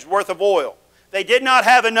 days worth of oil. They did not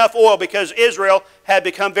have enough oil because Israel had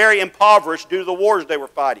become very impoverished due to the wars they were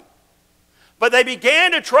fighting. But they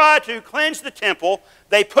began to try to cleanse the temple.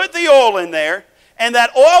 They put the oil in there, and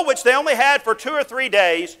that oil, which they only had for 2 or 3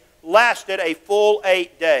 days, lasted a full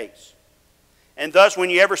 8 days. And thus,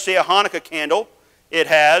 when you ever see a Hanukkah candle, it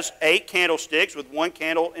has 8 candlesticks with 1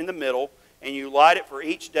 candle in the middle, and you light it for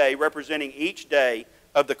each day, representing each day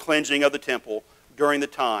of the cleansing of the temple during the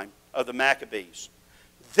time of the Maccabees.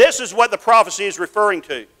 This is what the prophecy is referring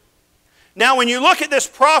to. Now, when you look at this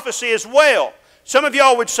prophecy as well, some of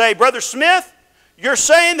y'all would say, Brother Smith, you're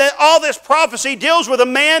saying that all this prophecy deals with a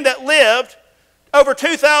man that lived over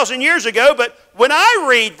 2,000 years ago, but when I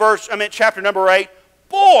read chapter number 8,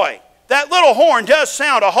 boy, that little horn does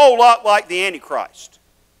sound a whole lot like the Antichrist.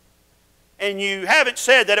 And you haven't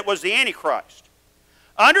said that it was the Antichrist.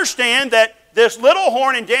 Understand that this little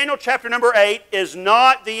horn in Daniel chapter number 8 is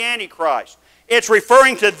not the Antichrist. It's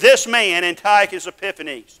referring to this man, Antiochus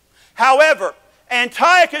Epiphanes. However,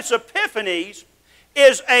 Antiochus Epiphanes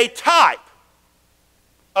is a type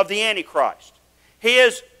of the Antichrist. He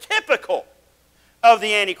is typical of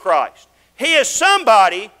the Antichrist. He is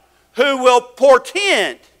somebody who will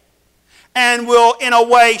portend and will, in a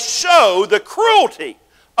way, show the cruelty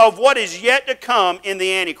of what is yet to come in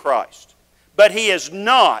the Antichrist. But he is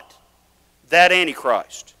not that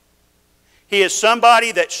Antichrist. He is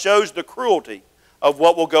somebody that shows the cruelty of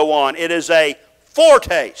what will go on. It is a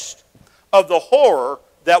foretaste of the horror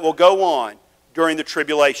that will go on during the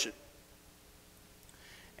tribulation.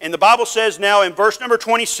 And the Bible says now in verse number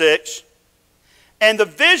 26, and the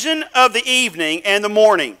vision of the evening and the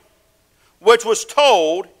morning, which was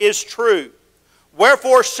told, is true.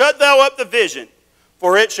 Wherefore shut thou up the vision,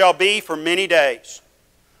 for it shall be for many days.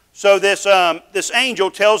 So this angel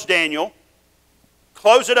tells Daniel,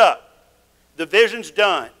 close it up. The vision's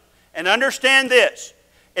done. And understand this,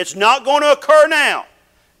 it's not going to occur now.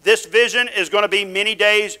 This vision is going to be many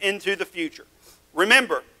days into the future.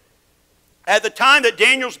 Remember, at the time that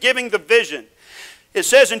Daniel's giving the vision, it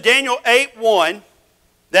says in Daniel 8:1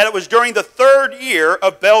 that it was during the 3rd year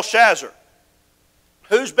of Belshazzar.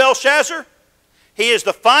 Who's Belshazzar? He is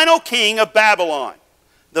the final king of Babylon.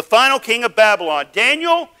 The final king of Babylon.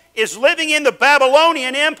 Daniel is living in the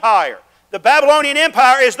Babylonian Empire. The Babylonian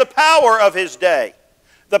Empire is the power of his day.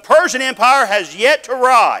 The Persian Empire has yet to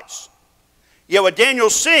rise. Yet what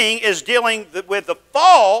Daniel's seeing is dealing with the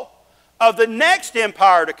fall of the next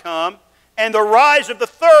empire to come and the rise of the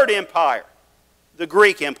 3rd empire, the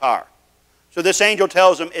Greek Empire. So this angel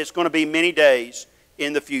tells him it's going to be many days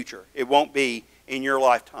in the future. It won't be in your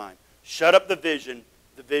lifetime. Shut up the vision.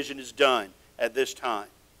 The vision is done at this time.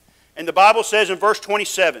 And the Bible says in verse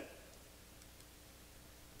 27,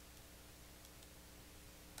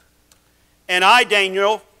 and I,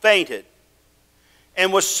 Daniel, fainted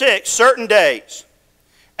and was sick certain days.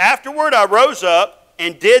 Afterward I rose up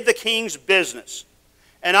and did the king's business.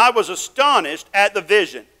 And I was astonished at the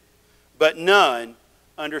vision, but none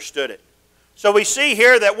understood it. So we see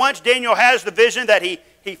here that once Daniel has the vision that he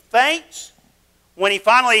faints. When he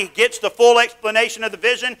finally gets the full explanation of the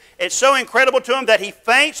vision, it's so incredible to him that he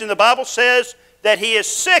faints, and the Bible says that he is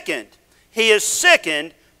sickened. He is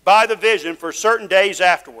sickened by the vision for certain days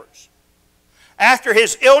afterwards. After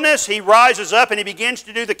his illness, he rises up and he begins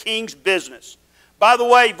to do the king's business. By the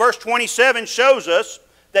way, verse 27 shows us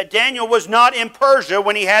that Daniel was not in Persia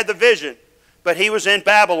when he had the vision, but he was in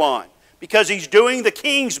Babylon, because he's doing the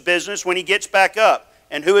king's business when he gets back up.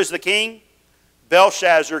 And who is the king?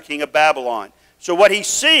 Belshazzar, king of Babylon. So what he's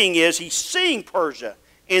seeing is he's seeing Persia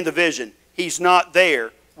in the vision. He's not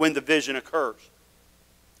there when the vision occurs.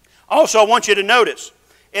 Also, I want you to notice,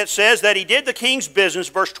 it says that he did the king's business,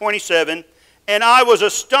 verse 27, and I was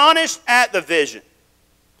astonished at the vision.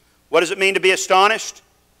 What does it mean to be astonished?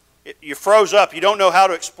 You froze up. You don't know how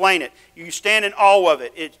to explain it. You stand in awe of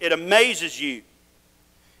it. It amazes you.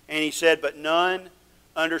 And he said, but none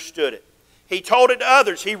understood it. He told it to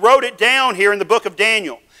others. He wrote it down here in the book of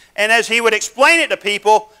Daniel. And as he would explain it to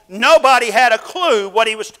people, nobody had a clue what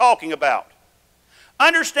he was talking about.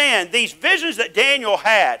 Understand, these visions that Daniel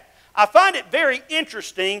had, I find it very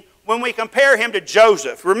interesting when we compare him to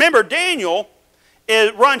Joseph. Remember, the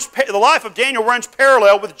life of Daniel runs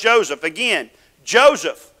parallel with Joseph. Again,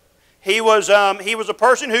 Joseph, he was a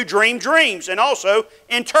person who dreamed dreams and also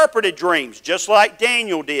interpreted dreams, just like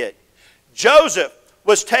Daniel did. Joseph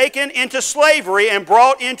was taken into slavery and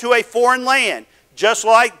brought into a foreign land, just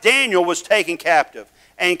like Daniel was taken captive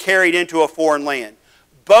and carried into a foreign land.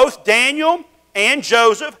 Both Daniel and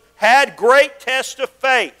Joseph had great tests of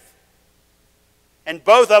faith, and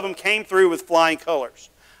both of them came through with flying colors.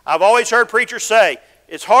 I've always heard preachers say,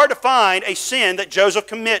 it's hard to find a sin that Joseph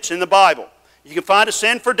commits in the Bible. You can find a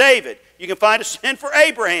sin for David. You can find a sin for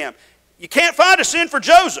Abraham. You can't find a sin for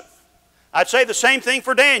Joseph. I'd say the same thing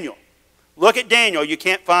for Daniel. Look at Daniel. You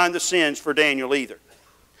can't find the sins for Daniel either.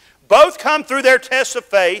 Both come through their tests of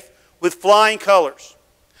faith with flying colors.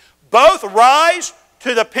 Both rise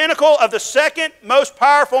to the pinnacle of the second most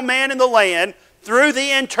powerful man in the land through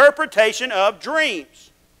the interpretation of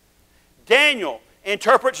dreams. Daniel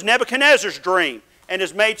interprets Nebuchadnezzar's dream and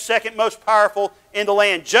is made second most powerful in the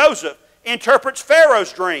land. Joseph interprets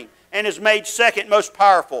Pharaoh's dream and is made second most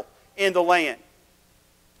powerful in the land.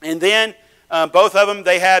 And then both of them,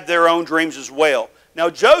 they had their own dreams as well. Now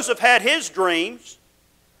Joseph had his dreams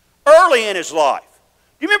early in his life.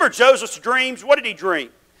 Do you remember Joseph's dreams? What did he dream?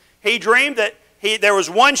 He dreamed that there was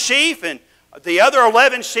one sheaf and the other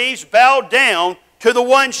 11 sheaves bowed down to the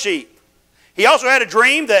one sheep. He also had a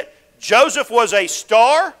dream that Joseph was a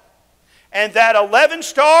star and that 11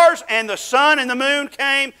 stars and the sun and the moon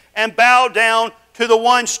came and bowed down to the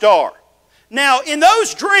one star. Now, in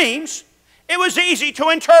those dreams, it was easy to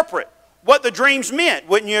interpret what the dreams meant.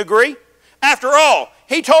 Wouldn't you agree? After all,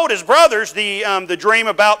 he told his brothers the dream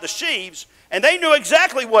about the sheaves, and they knew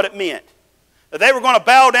exactly what it meant. That they were going to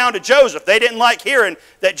bow down to Joseph. They didn't like hearing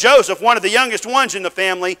that Joseph, one of the youngest ones in the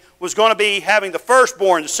family, was going to be having the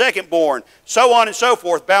firstborn, the secondborn, so on and so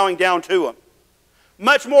forth, bowing down to him.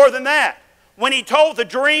 Much more than that, when he told the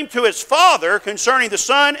dream to his father concerning the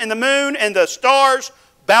sun and the moon and the stars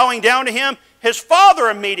bowing down to him, his father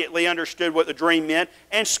immediately understood what the dream meant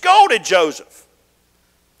and scolded Joseph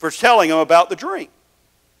for telling him about the dream.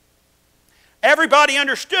 Everybody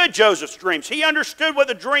understood Joseph's dreams. He understood what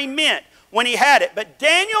the dream meant when he had it. But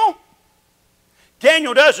Daniel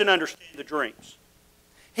doesn't understand the dreams.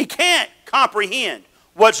 He can't comprehend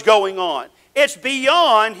what's going on. It's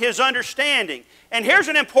beyond his understanding. And here's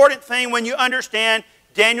an important thing when you understand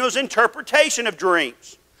Daniel's interpretation of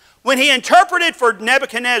dreams. When he interpreted for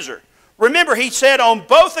Nebuchadnezzar, remember he said on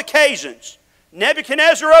both occasions,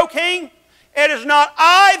 Nebuchadnezzar, O king, it is not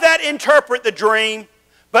I that interpret the dream,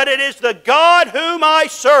 but it is the God whom I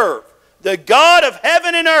serve, the God of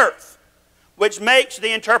heaven and earth, which makes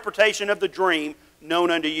the interpretation of the dream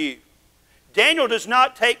known unto you. Daniel does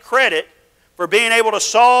not take credit for being able to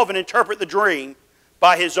solve and interpret the dream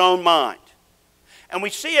by his own mind. And we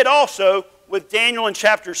see it also with Daniel in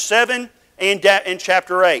chapter 7 and in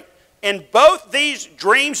chapter 8. In both these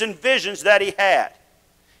dreams and visions that he had,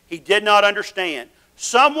 he did not understand.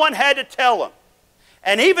 Someone had to tell him.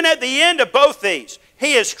 And even at the end of both these,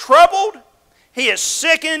 he is troubled, he is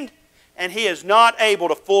sickened, and he is not able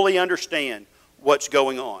to fully understand what's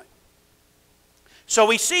going on. So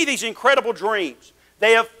we see these incredible dreams.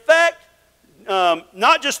 They affect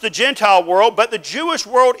not just the Gentile world, but the Jewish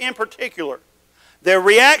world in particular. The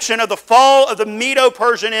reaction of the fall of the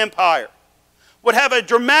Medo-Persian Empire would have a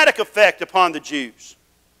dramatic effect upon the Jews.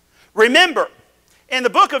 Remember, in the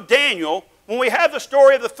book of Daniel, when we have the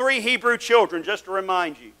story of the 3 Hebrew children, just to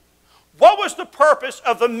remind you, what was the purpose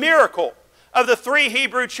of the miracle of the 3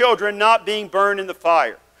 Hebrew children not being burned in the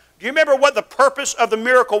fire? Do you remember what the purpose of the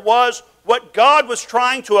miracle was? What God was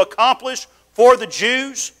trying to accomplish for the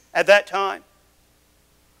Jews at that time?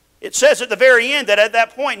 It says at the very end that at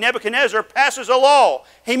that point Nebuchadnezzar passes a law.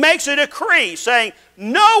 He makes a decree saying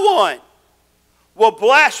no one will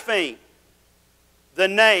blaspheme the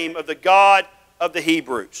name of the God of the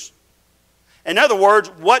Hebrews. In other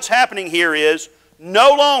words, what's happening here is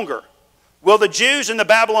no longer will the Jews in the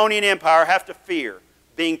Babylonian Empire have to fear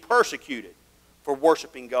being persecuted for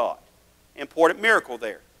worshiping God. Important miracle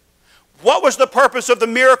there. What was the purpose of the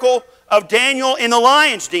miracle of Daniel in the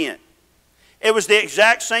lion's den? It was the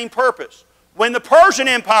exact same purpose. When the Persian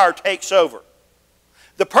Empire takes over,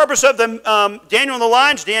 the purpose of Daniel in the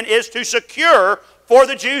lion's den is to secure for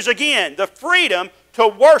the Jews again the freedom to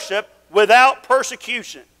worship without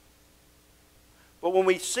persecution. But when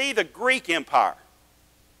we see the Greek Empire,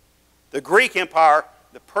 the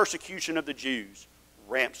persecution of the Jews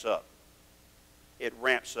ramps up. It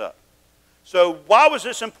ramps up. So why was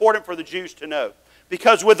this important for the Jews to know?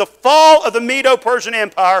 Because with the fall of the Medo-Persian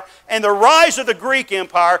Empire and the rise of the Greek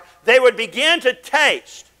Empire, they would begin to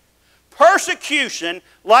taste persecution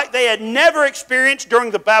like they had never experienced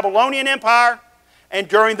during the Babylonian Empire and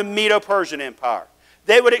during the Medo-Persian Empire.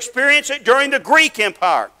 They would experience it during the Greek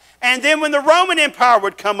Empire. And then when the Roman Empire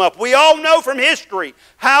would come up, we all know from history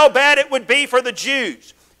how bad it would be for the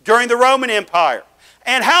Jews during the Roman Empire.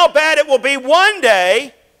 And how bad it will be one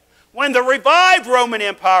day when the revived Roman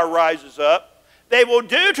Empire rises up. They will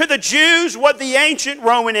do to the Jews what the ancient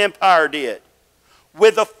Roman Empire did.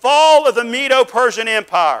 With the fall of the Medo-Persian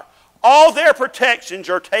Empire, all their protections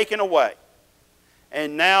are taken away.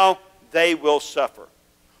 And now they will suffer.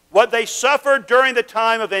 What they suffered during the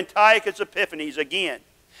time of Antiochus Epiphanes, again,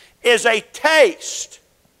 is a taste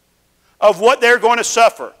of what they're going to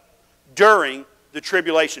suffer during the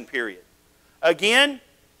tribulation period. Again,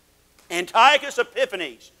 Antiochus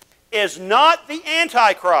Epiphanes is not the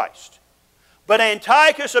Antichrist, but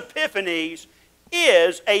Antiochus Epiphanes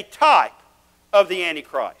is a type of the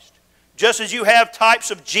Antichrist. Just as you have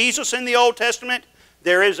types of Jesus in the Old Testament,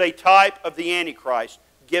 there is a type of the Antichrist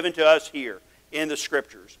given to us here in the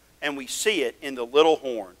Scriptures. And we see it in the little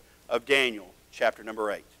horn of Daniel, chapter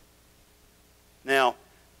number 8. Now,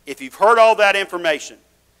 if you've heard all that information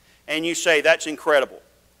and you say, that's incredible,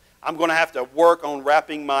 I'm going to have to work on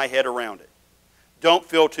wrapping my head around it. Don't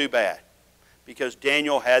feel too bad, because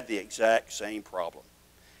Daniel had the exact same problem.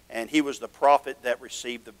 And he was the prophet that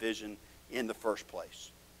received the vision in the first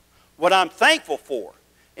place. What I'm thankful for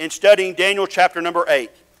in studying Daniel chapter number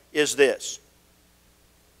 8 is this: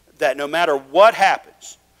 that no matter what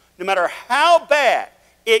happens, no matter how bad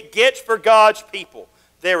it gets for God's people,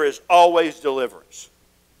 there is always deliverance.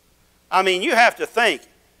 I mean, you have to think,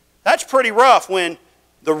 that's pretty rough when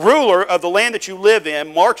the ruler of the land that you live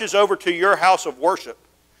in marches over to your house of worship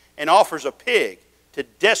and offers a pig to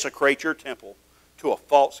desecrate your temple to a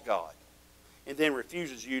false god, and then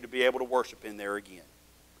refuses you to be able to worship in there again.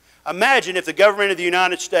 Imagine if the government of the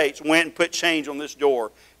United States went and put chains on this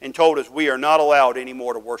door and told us we are not allowed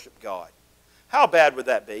anymore to worship God. How bad would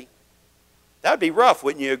that be? That would be rough,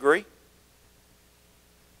 wouldn't you agree?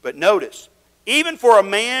 But notice, even for a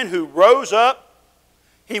man who rose up,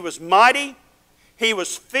 he was mighty, he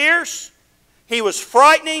was fierce, he was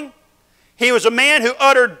frightening, he was a man who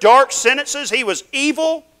uttered dark sentences, he was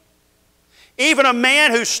evil. Even a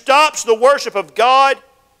man who stops the worship of God,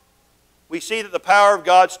 we see that the power of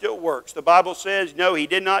God still works. The Bible says, no, he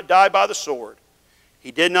did not die by the sword. He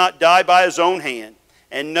did not die by his own hand.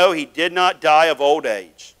 And no, he did not die of old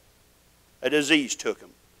age. A disease took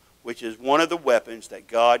him, which is one of the weapons that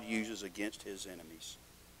God uses against his enemies.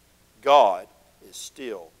 God is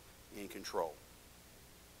still in control.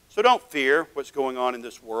 So don't fear what's going on in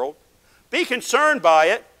this world. Be concerned by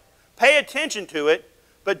it. Pay attention to it.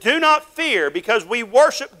 But do not fear, because we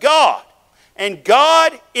worship God. And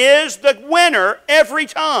God is the winner every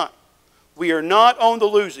time. We are not on the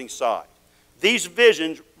losing side. These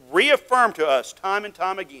visions reaffirm to us time and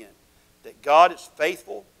time again that God is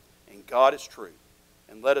faithful and God is true.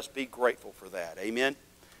 And let us be grateful for that. Amen?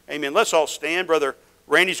 Amen. Let's all stand. Brother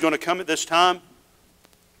Randy's going to come at this time.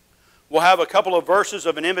 We'll have a couple of verses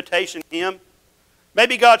of an invitation hymn.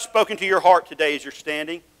 Maybe God's spoken to your heart today as you're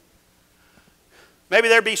standing. Maybe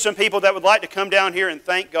there be some people that would like to come down here and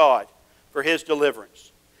thank God for His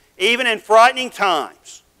deliverance. Even in frightening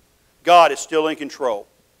times, God is still in control.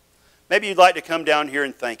 Maybe you'd like to come down here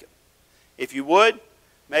and thank Him. If you would,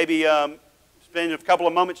 maybe spend a couple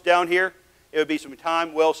of moments down here. It would be some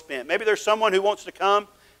time well spent. Maybe there's someone who wants to come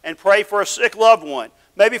and pray for a sick loved one.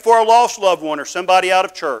 Maybe for a lost loved one or somebody out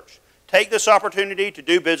of church. Take this opportunity to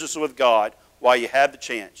do business with God while you have the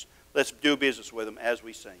chance. Let's do business with Him as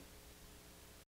we sing.